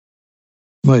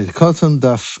Right, Katan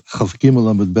Daf Chav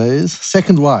Gimel Amud Beis.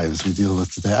 Second wives we deal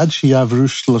with today. Ad sheyavru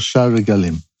shlosha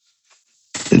regalim.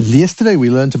 Yesterday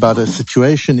we learned about a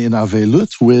situation in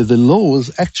Avelut where the laws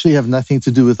actually have nothing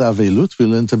to do with Avelut. We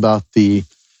learned about the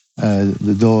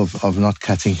law of not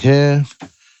cutting hair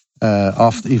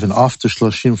even after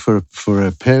shloshim for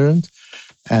a parent,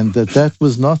 and that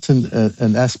was not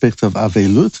an aspect of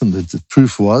Avelut, and the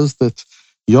proof was that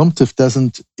Yom Tov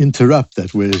doesn't interrupt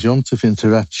that, whereas Yom Tov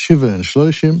interrupts Shiva and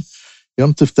Shloshim.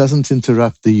 Yom Tov doesn't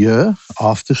interrupt the year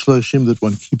after Shloshim that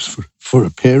one keeps for a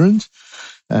parent,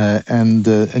 and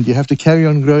you have to carry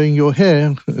on growing your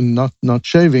hair and not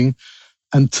shaving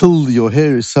until your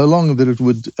hair is so long that it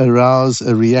would arouse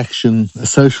a reaction, a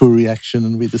social reaction,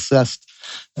 and we discussed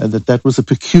that was a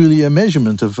peculiar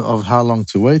measurement of how long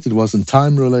to wait. It wasn't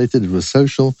time related; it was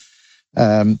social.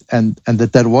 And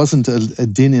that wasn't a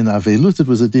din in Avelut, it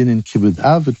was a din in Kibbud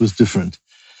Av, it was different.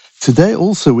 Today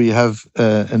also we have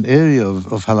an area of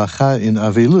halacha in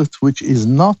Avelut which is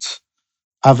not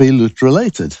Avelut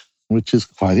related, which is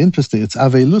quite interesting. It's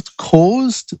Avelut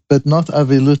caused, but not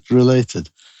Avelut related.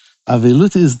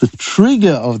 Avelut is the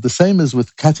trigger of the same as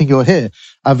with cutting your hair.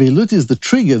 Avelut is the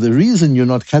trigger. The reason you're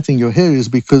not cutting your hair is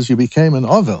because you became an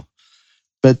Ovel.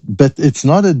 But it's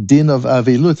not a din of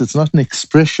Avelut. It's not an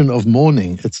expression of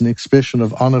mourning. It's an expression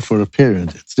of honor for a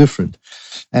parent. It's different.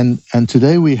 And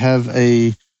today we have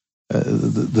the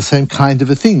same kind of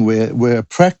a thing where a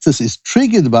practice is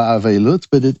triggered by Avelut,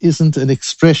 but it isn't an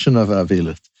expression of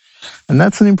Avelut. And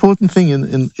that's an important thing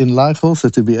in life also,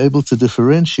 to be able to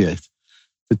differentiate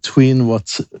between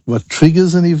what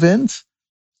triggers an event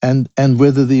and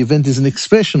whether the event is an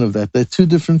expression of that. They're two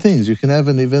different things. You can have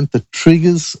an event that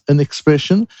triggers an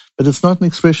expression, but it's not an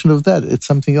expression of that. It's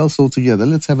something else altogether.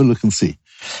 Let's have a look and see.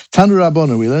 Tanu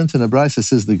Rabbanu, we learned in a brayso,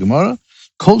 says the Gemara,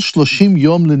 Kol 30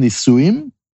 yom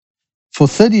lenisuim, for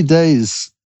 30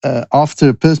 days after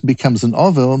a person becomes an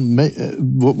Ovel,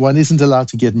 one isn't allowed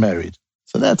to get married.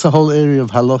 So that's a whole area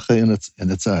of halacha in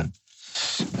its own.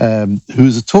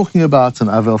 Who's talking about an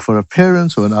Ovel for a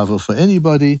parent or an Ovel for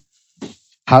anybody.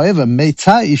 However,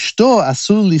 Meita ishto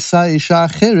asur lisa isha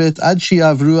acheret ad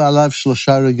sheyavru alav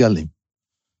shlosha regalim.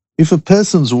 If a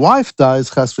person's wife dies,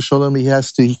 chas v'sholom,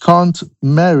 he can't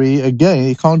marry again.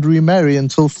 He can't remarry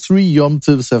until 3 Yom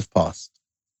Tovs have passed.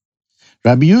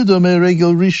 Rabbi Yehuda omer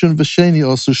regel rishon v'sheni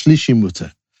osu shlishi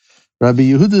muter. Rabbi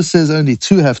Yehuda says only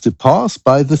 2 have to pass.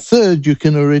 By the 3rd, you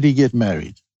can already get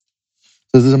married.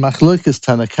 So there's a machlokas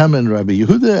Tanakama and Rabbi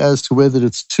Yehuda as to whether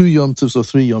it's 2 Yom Tovs or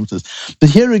 3 Yom Tovs. But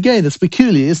here again, it's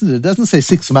peculiar, isn't it? It doesn't say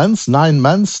 6 months, 9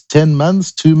 months, 10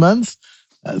 months, 2 months,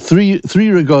 3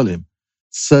 regalim.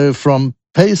 So from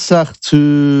Pesach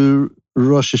to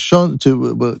Rosh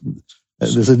Hashanah,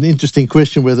 there's an interesting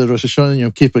question whether Rosh Hashanah and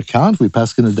Yom Kippur count. We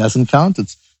paskin it doesn't count.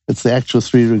 It's the actual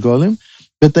 3 regalim.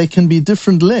 But they can be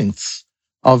different lengths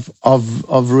of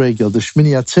regel. The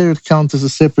Shmini Atzeret count as a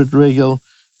separate regel.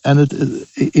 And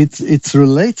it's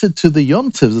related to the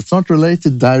Yom Tovs. It's not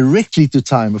related directly to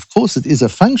time. Of course, it is a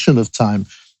function of time,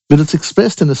 but it's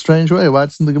expressed in a strange way. Why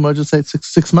doesn't the Gemara just say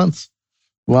 6 months?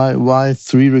 Why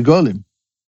 3 regalim?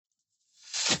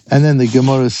 And then the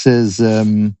Gemara says,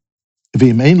 "V'im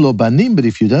lo banim," but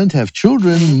if you don't have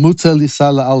children, mutar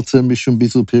lisala alter mishum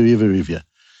bitul peri v'rivya.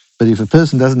 But if a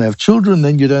person doesn't have children,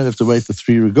 then you don't have to wait for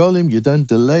 3 regalim. You don't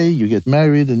delay. You get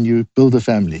married and you build a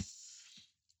family.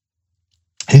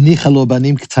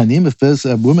 If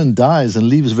a woman dies and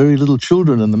leaves very little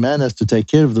children and the man has to take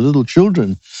care of the little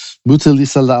children, we're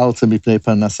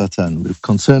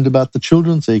concerned about the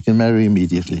children, so he can marry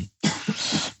immediately.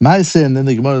 And then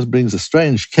the Gemara brings a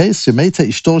strange case.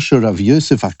 Rav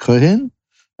Yosef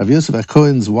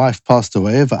HaKohen's wife passed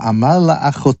away.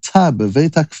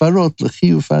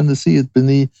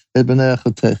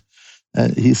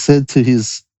 He said to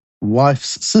his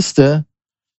wife's sister,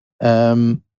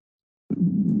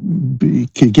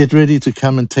 get ready to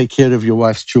come and take care of your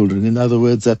wife's children. In other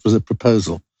words, that was a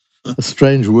proposal. A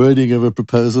strange wording of a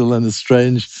proposal and a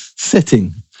strange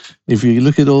setting. If you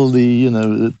look at all these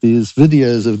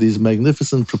videos of these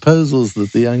magnificent proposals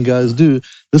that the young guys do,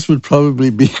 this would probably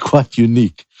be quite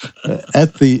unique.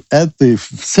 At the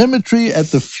cemetery,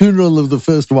 at the funeral of the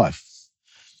first wife.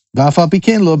 But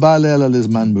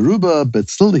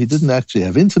still, he didn't actually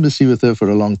have intimacy with her for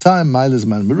a long time. How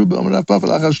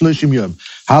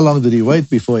long did he wait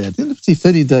before he had intimacy?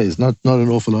 30 days, not an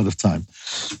awful lot of time.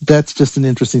 That's just an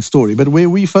interesting story. But where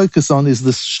we focus on is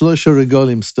the Shlosha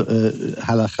Regalim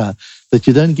halacha, that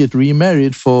you don't get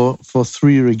remarried for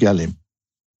 3 regalim.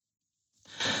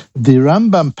 The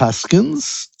Rambam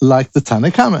paskins like the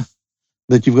Tanakama.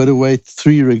 that you've got to wait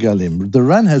 3 regalim. The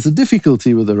Ran has a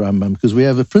difficulty with the Rambam because we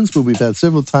have a principle we've had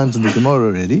several times in the Gemara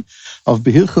already of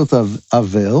Behilchot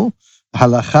Avel,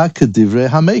 Halacha Kedivrei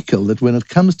Hamekel, that when it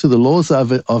comes to the laws of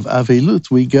Avelut,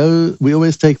 we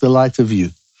always take the lighter view.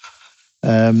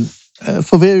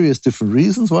 For various different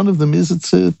reasons. One of them is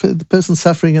the person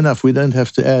suffering enough. We don't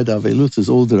have to add Avelut as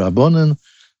all the Rabbonen.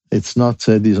 It's not,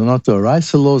 these are not the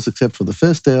Oraisa laws except for the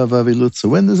first day of Avelut. So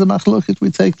when there's a machloket, we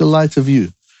take the lighter view.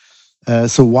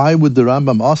 So why would the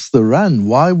Rambam ask the Ran?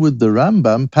 Why would the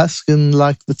Rambam paskin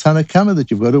like the Tanna Kama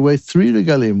that you've got to wait 3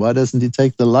 regalim? Why doesn't he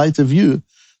take the lighter view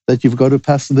that you've got to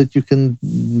pass that you can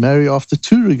marry after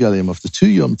 2 regalim, after 2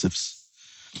 Yom Tovs?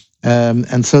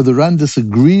 And so the Ran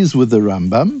disagrees with the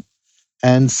Rambam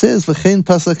and says, "V'chein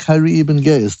pasak Hari ibn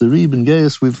Geis." The Ri ibn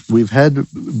Geis we've had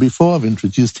before. I've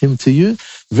introduced him to you.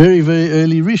 Very, very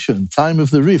early Rishon, time of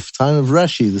the Rif, time of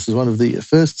Rashi. This is one of the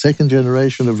first, second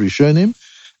generation of Rishonim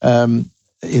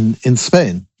in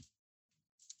Spain.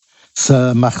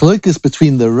 So machlokes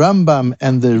between the Rambam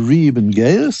and the Ri ibn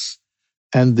Geis,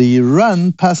 and the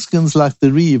Ran paskins like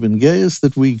the Ri ibn Geis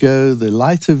that we go the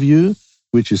lighter view,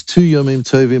 which is 2 Yomim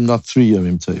Tovim, not 3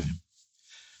 Yomim Tovim.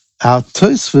 Our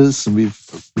Tosfos, and we've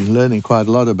been learning quite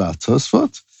a lot about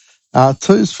Tosfot, our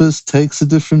Tosfos takes a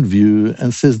different view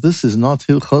and says this is not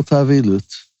Hilchot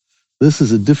Avelut. This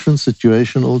is a different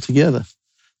situation altogether.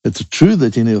 It's true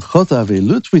that in Hilchot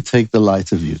Avelut we take the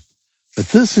lighter view, but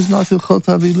this is not Hilchot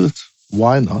Avelut.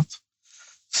 Why not?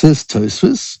 Says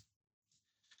Tosfos,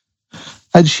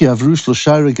 Ad she'avru 3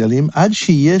 regalim, ad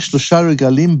sheyesh 3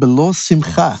 regalim belo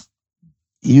simcha.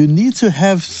 You need to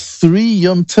have 3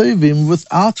 Yom Tovim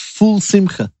without full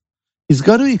simcha. He's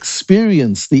got to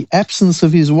experience the absence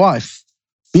of his wife,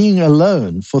 being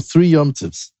alone for 3 Yom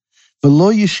Tovs.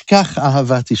 V'lo yishkach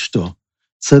ahavat ishto,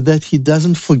 so that he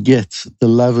doesn't forget the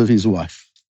love of his wife.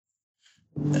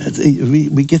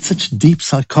 We get such deep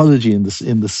psychology in this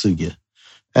sugya.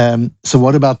 So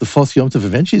what about the 4th Yom Tov?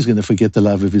 Eventually he's going to forget the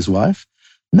love of his wife.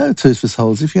 No, Tosfos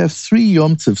holds, if you have 3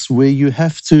 Yom Tovs where you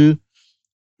have to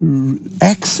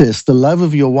access the love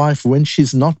of your wife when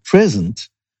she's not present,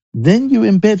 then you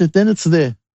embed it, then it's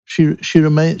there. She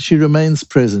remains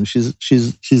present.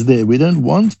 She's there. We don't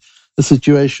want a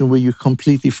situation where you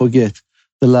completely forget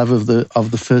the love of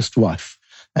the first wife.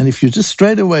 And if you just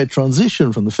straight away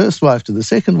transition from the first wife to the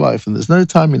second wife, and there's no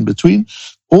time in between,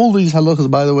 all these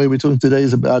halachas, by the way, we're talking today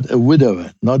is about a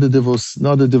widower, not a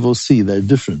divorcee. They're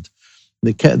different.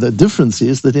 The difference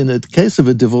is that in the case of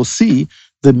a divorcee,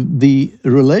 the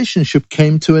relationship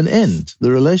came to an end. The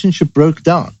relationship broke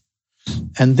down.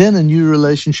 And then a new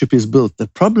relationship is built. The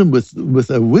problem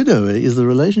with a widower is the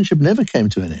relationship never came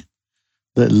to an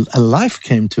end. A life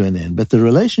came to an end, but the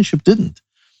relationship didn't.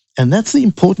 And that's the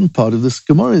important part of this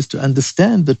Gemara, is to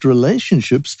understand that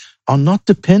relationships are not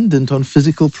dependent on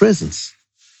physical presence.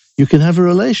 You can have a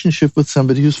relationship with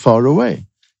somebody who's far away.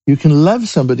 You can love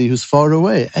somebody who's far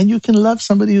away, and you can love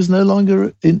somebody who's no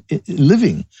longer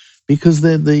living, because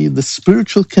the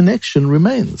spiritual connection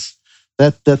remains.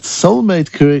 That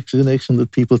soulmate connection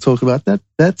that people talk about,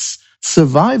 that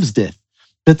survives death.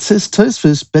 But says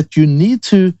Tosfos, but you need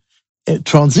to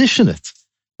transition it.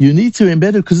 You need to embed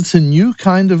it because it's a new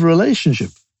kind of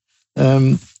relationship.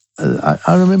 I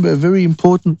remember a very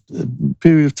important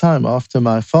period of time after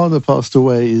my father passed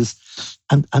away is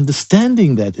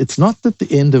understanding that it's not at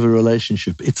the end of a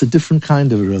relationship, it's a different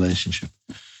kind of a relationship.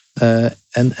 And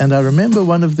I remember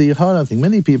I think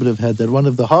many people have had that, one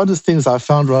of the hardest things I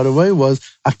found right away was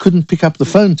I couldn't pick up the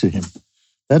phone to him.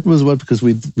 That was because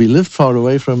we lived far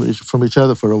away from each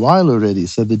other for a while already,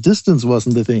 so the distance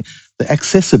wasn't the thing, the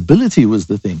accessibility was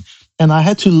the thing. And I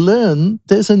had to learn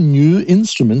there's a new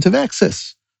instrument of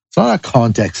access. It's not I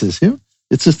can't access him,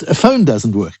 it's just a phone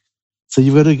doesn't work. So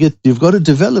you've got to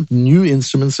develop new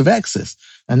instruments of access.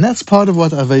 And that's part of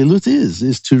what Avelut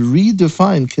is to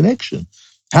redefine connection.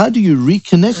 How do you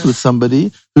reconnect with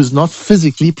somebody who's not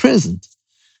physically present?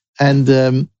 And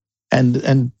the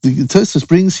Tosfos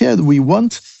brings here that we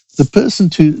want the person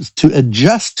to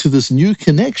adjust to this new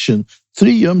connection,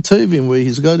 3 Yom Tovim, where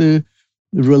he's got to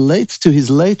relate to his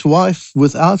late wife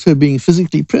without her being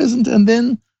physically present, and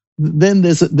then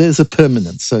there's a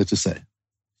permanence, so to say.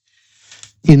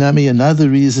 Inami, another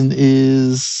reason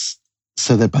is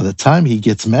so that by the time he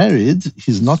gets married,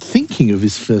 he's not thinking of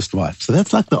his first wife. So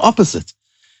that's like the opposite.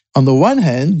 On the one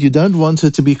hand, you don't want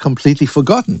her to be completely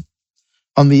forgotten.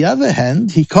 On the other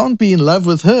hand, he can't be in love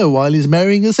with her while he's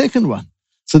marrying a second one.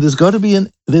 So there's got to be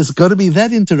that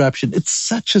interruption. It's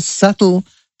such a subtle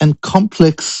and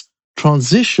complex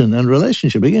transition and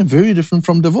relationship. Again, very different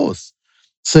from divorce.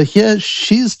 So here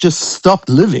she's just stopped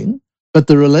living, but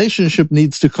the relationship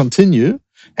needs to continue.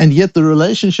 and yet the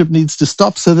relationship needs to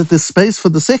stop so that there's space for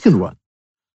the second one.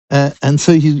 And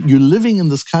so you're living in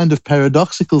this kind of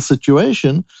paradoxical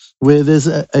situation where there's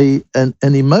an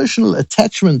emotional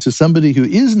attachment to somebody who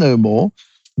is no more,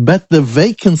 but the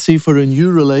vacancy for a new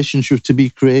relationship to be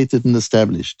created and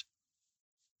established.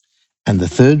 And the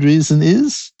third reason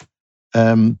is,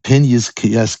 we're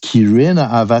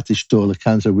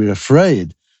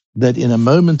afraid that in a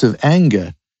moment of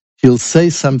anger, he'll say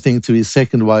something to his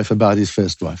second wife about his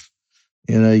first wife.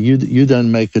 You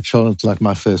don't make a child like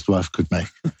my first wife could make.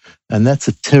 And that's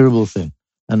a terrible thing.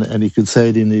 And he could say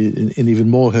it in even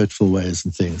more hurtful ways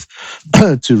and things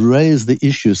to raise the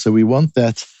issue. So we want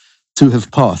that to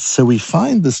have passed. So we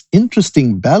find this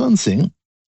interesting balancing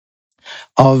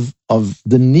of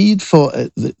the need for,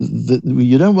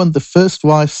 you don't want the first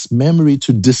wife's memory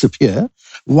to disappear.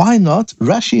 Why not?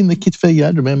 Rashi in the Kitvei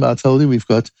Yad, remember I told you we've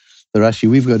got the Rashi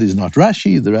we've got is not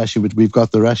Rashi. The Rashi we've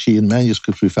got the Rashi in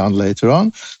manuscripts we found later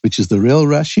on, which is the real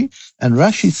Rashi. And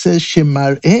Rashi says,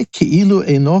 "Shemar'eh keilu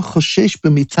eino choshesh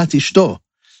b'mitat ishto,"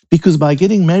 because by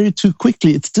getting married too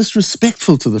quickly, it's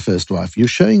disrespectful to the first wife. You're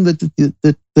showing that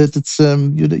it's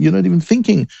you're not even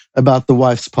thinking about the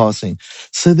wife's passing.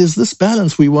 So there's this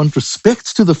balance. We want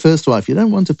respect to the first wife. You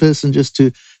don't want a person just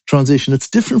to transition. It's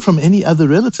different from any other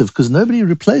relative because nobody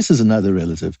replaces another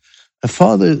relative. A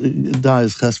father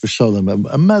dies, chas v'sholem.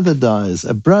 A mother dies.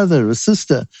 A brother, a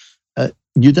sister.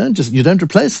 You don't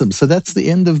replace them. So that's the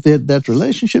end of that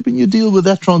relationship, and you deal with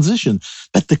that transition.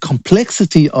 But the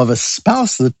complexity of a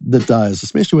spouse that dies,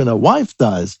 especially when a wife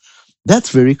dies, that's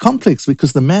very complex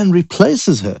because the man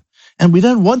replaces her. And we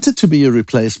don't want it to be a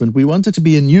replacement. We want it to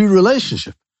be a new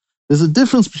relationship. There's a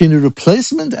difference between a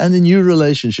replacement and a new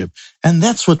relationship. And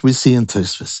that's what we see in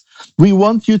Tosfos. We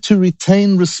want you to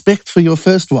retain respect for your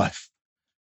first wife.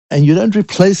 And you don't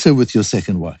replace her with your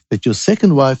second wife. But your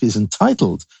second wife is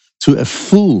entitled to a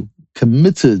full,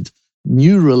 committed,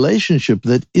 new relationship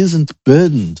that isn't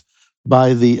burdened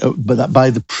by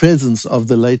the presence of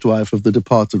the late wife, of the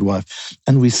departed wife.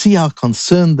 And we see how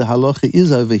concerned the halacha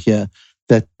is over here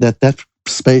that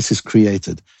space is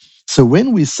created. So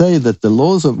when we say that the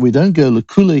laws of, we don't go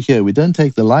lekula here, we don't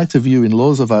take the lighter view in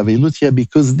laws of Avilut here,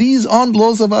 because these aren't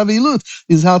laws of Avilut,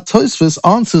 is how Tosfos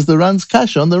answers the Ran's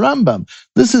Kasha on the Rambam.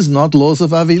 This is not laws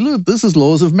of Avilut, this is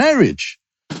laws of marriage.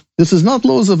 This is not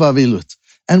laws of Avilut.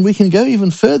 And we can go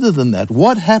even further than that.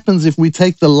 What happens if we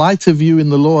take the lighter view in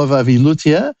the law of Avilut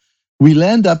here? We'll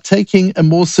end up taking a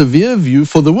more severe view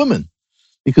for the woman,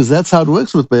 because that's how it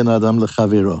works with Ben Adam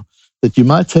Lechaviro. That you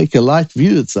might take a light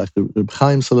view. It's like Reb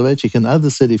Chaim Soloveitchik and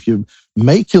others said, if you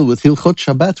makil with Hilchot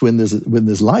Shabbat when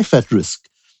there's life at risk,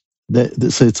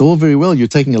 so it's all very well. You're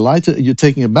taking a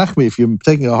machmir if you're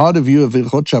taking a harder view of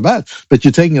Hilchot Shabbat, but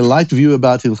you're taking a light view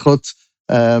about Hilchot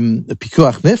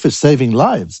Pikuach Nefesh, saving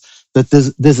lives. That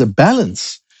there's a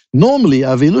balance. Normally,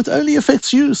 Avilut only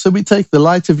affects you, so we take the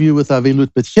lighter view with Avilut.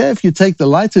 But here, if you take the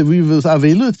lighter view with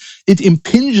Avilut, it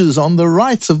impinges on the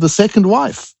rights of the second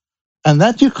wife. And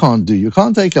that you can't do. You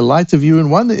can't take a lighter view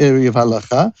in one area of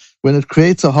halacha when it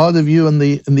creates a harder view in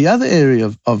the other area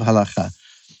of halacha.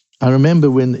 I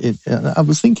remember when I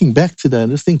was thinking back today,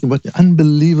 and just thinking what an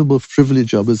unbelievable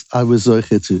privilege I was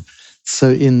zoche to.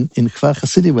 So in Kfar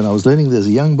Hasidim, when I was learning there as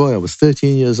a young boy, I was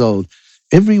 13 years old.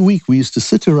 Every week we used to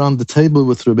sit around the table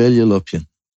with Reb Elia Lopian.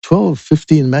 12,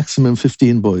 15, maximum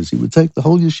 15 boys. He would take the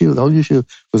whole yeshiva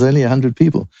was only 100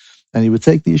 people. And he would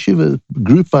take the yeshiva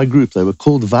group by group. They were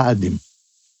called Va'adim.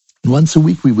 And once a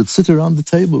week, we would sit around the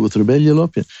table with Reb Elia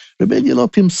Lopian. Reb Elia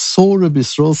Lopian saw Reb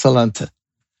Yisrael Salanta.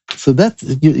 So that,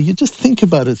 you just think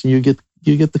about it and you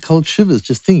get the cold shivers.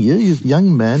 Just think, yeah, a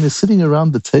young man is sitting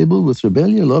around the table with Reb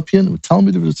Elia Lopian, with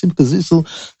Talmud of Simcha Zissel,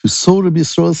 who saw Reb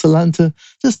Yisrael Salanta.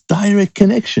 Just direct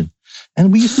connection.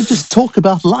 And we used to just talk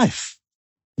about life.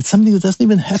 It's something that doesn't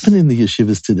even happen in the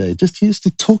yeshivas today. Just he used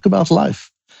to talk about life.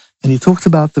 And he talked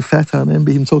about the fact, I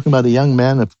remember him talking about a young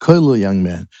man, a kollel young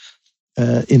man,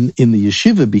 in the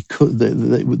yeshiva, because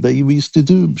we used to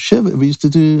do shiva, we used to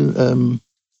do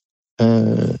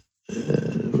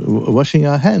washing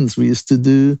our hands. We used to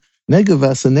do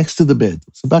negavasa next to the bed.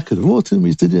 It's a bucket of water, and we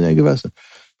used to do negavasa.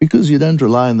 Because you don't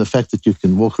rely on the fact that you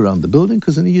can walk around the building,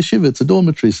 because in a yeshiva, it's a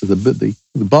dormitory, so the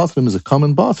bathroom is a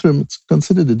common bathroom. It's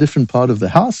considered a different part of the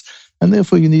house. And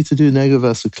therefore, you need to do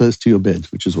negavasa close to your bed,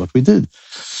 which is what we did.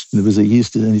 And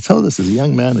and he told us as a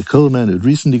young man, a cool man who'd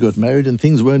recently got married, and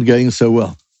things weren't going so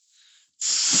well.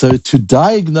 So to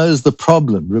diagnose the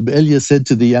problem, Reb Elia said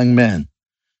to the young man,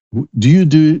 "Do you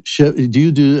do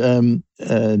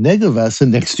negavasa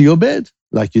next to your bed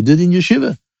like you did in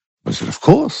yeshiva?" I said, "Of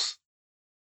course."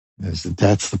 I said,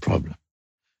 "That's the problem.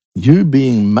 You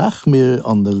being machmir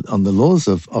on the laws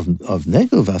of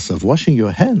negovas, of washing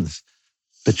your hands.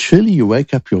 But surely you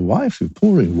wake up your wife, you're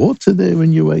pouring water there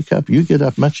when you wake up. You get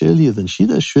up much earlier than she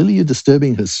does. Surely you're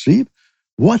disturbing her sleep.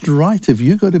 What right have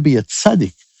you got to be a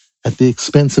tzaddik at the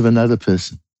expense of another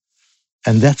person?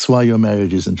 And that's why your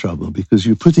marriage is in trouble, because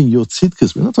you're putting your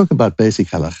tzidkas. We're not talking about basic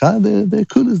halacha. They're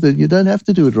cool as that. You don't have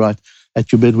to do it right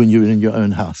at your bed when you're in your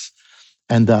own house.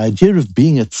 And the idea of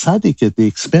being a tzaddik at the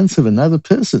expense of another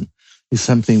person is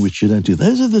something which you don't do.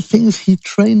 Those are the things he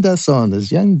trained us on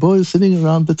as young boys sitting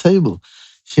around the table.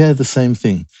 Here, the same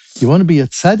thing. You want to be a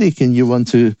tzaddik, and you want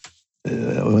to,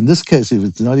 or in this case, if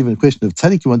it's not even a question of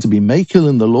tzaddik, you want to be makel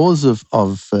in the laws of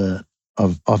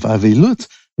avilut.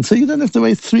 And so you don't have to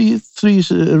wait three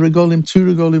regolim,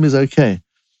 2 regolim is okay.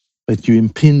 But you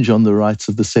impinge on the rights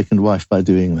of the second wife by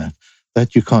doing that.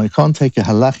 That you can't take a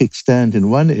halachic stand in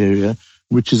one area,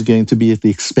 which is going to be at the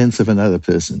expense of another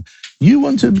person. You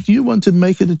want to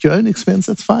make it at your own expense,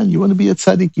 that's fine. You want to be a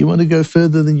tzaddik, you want to go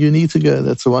further than you need to go,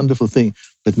 that's a wonderful thing,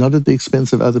 but not at the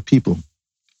expense of other people.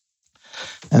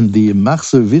 And the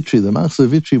Machzor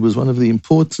Vitri was one of the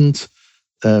important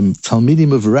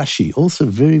Talmidim of Rashi, also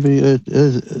very, very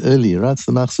early, right? It's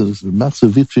the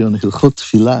Machzor Vitri on Hilchot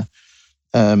Tefillah.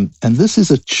 And this is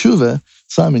a tshuva.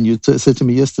 Simon, you said to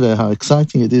me yesterday how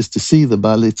exciting it is to see the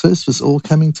Baalei Tosfos all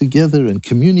coming together and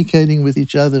communicating with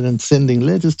each other and sending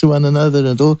letters to one another,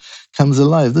 and all comes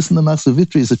alive. This in the Machzor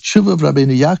Vitri is a tshuva of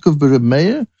Rabbeinu Yaakov Bereb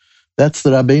Meir. That's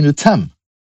the Rabbeinu Tam,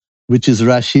 which is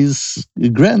Rashi's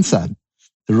grandson,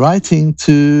 writing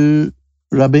to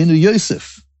Rabbeinu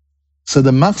Yosef. So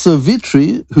the Machzor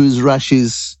Vitri, who's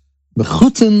Rashi's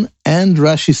Mechutin and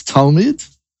Rashi's Talmid,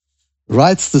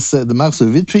 writes the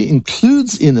Machzor Vitri,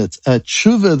 includes in it a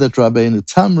tshuva that Rabbeinu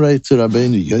Tam wrote to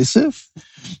Rabbeinu Yosef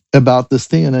about this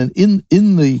thing. And in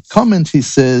the comment he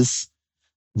says,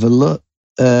 V'zivug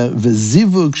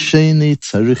sheni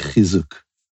tzarich chizuk.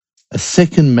 A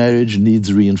second marriage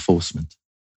needs reinforcement.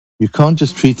 You can't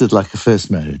just treat it like a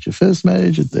first marriage. A first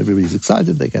marriage, everybody's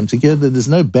excited, they come together, there's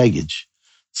no baggage.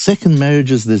 Second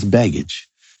marriages, there's baggage.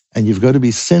 And you've got to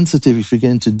be sensitive if you're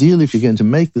going to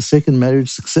make the second marriage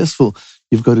successful,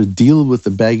 you've got to deal with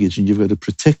the baggage, and you've got to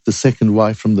protect the second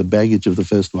wife from the baggage of the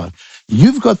first wife.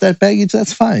 You've got that baggage,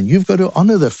 that's fine. You've got to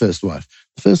honor the first wife.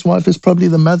 The first wife is probably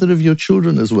the mother of your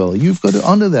children as well. You've got to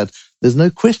honor that. There's no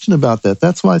question about that.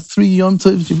 That's why 3 Yom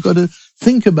Tovs, you've got to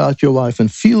think about your wife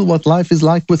and feel what life is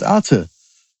like without her.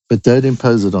 But don't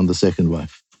impose it on the second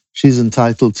wife. She's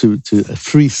entitled to a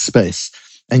free space.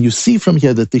 And you see from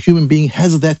here that the human being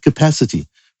has that capacity.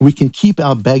 We can keep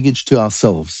our baggage to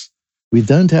ourselves. We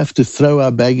don't have to throw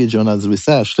our baggage on others. We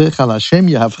say,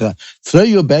 throw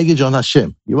your baggage on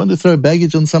Hashem. You want to throw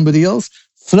baggage on somebody else?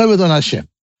 Throw it on Hashem.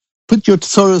 Put your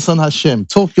tzoros on Hashem.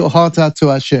 Talk your heart out to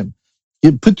Hashem.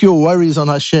 You put your worries on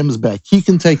Hashem's back. He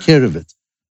can take care of it.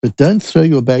 But don't throw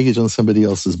your baggage on somebody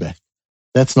else's back.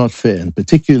 That's not fair. And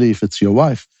particularly if it's your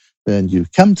wife, then you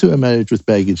come to a marriage with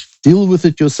baggage, deal with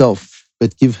it yourself,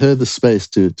 but give her the space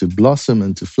to blossom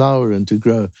and to flower and to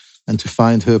grow and to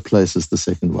find her place as the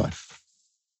second wife.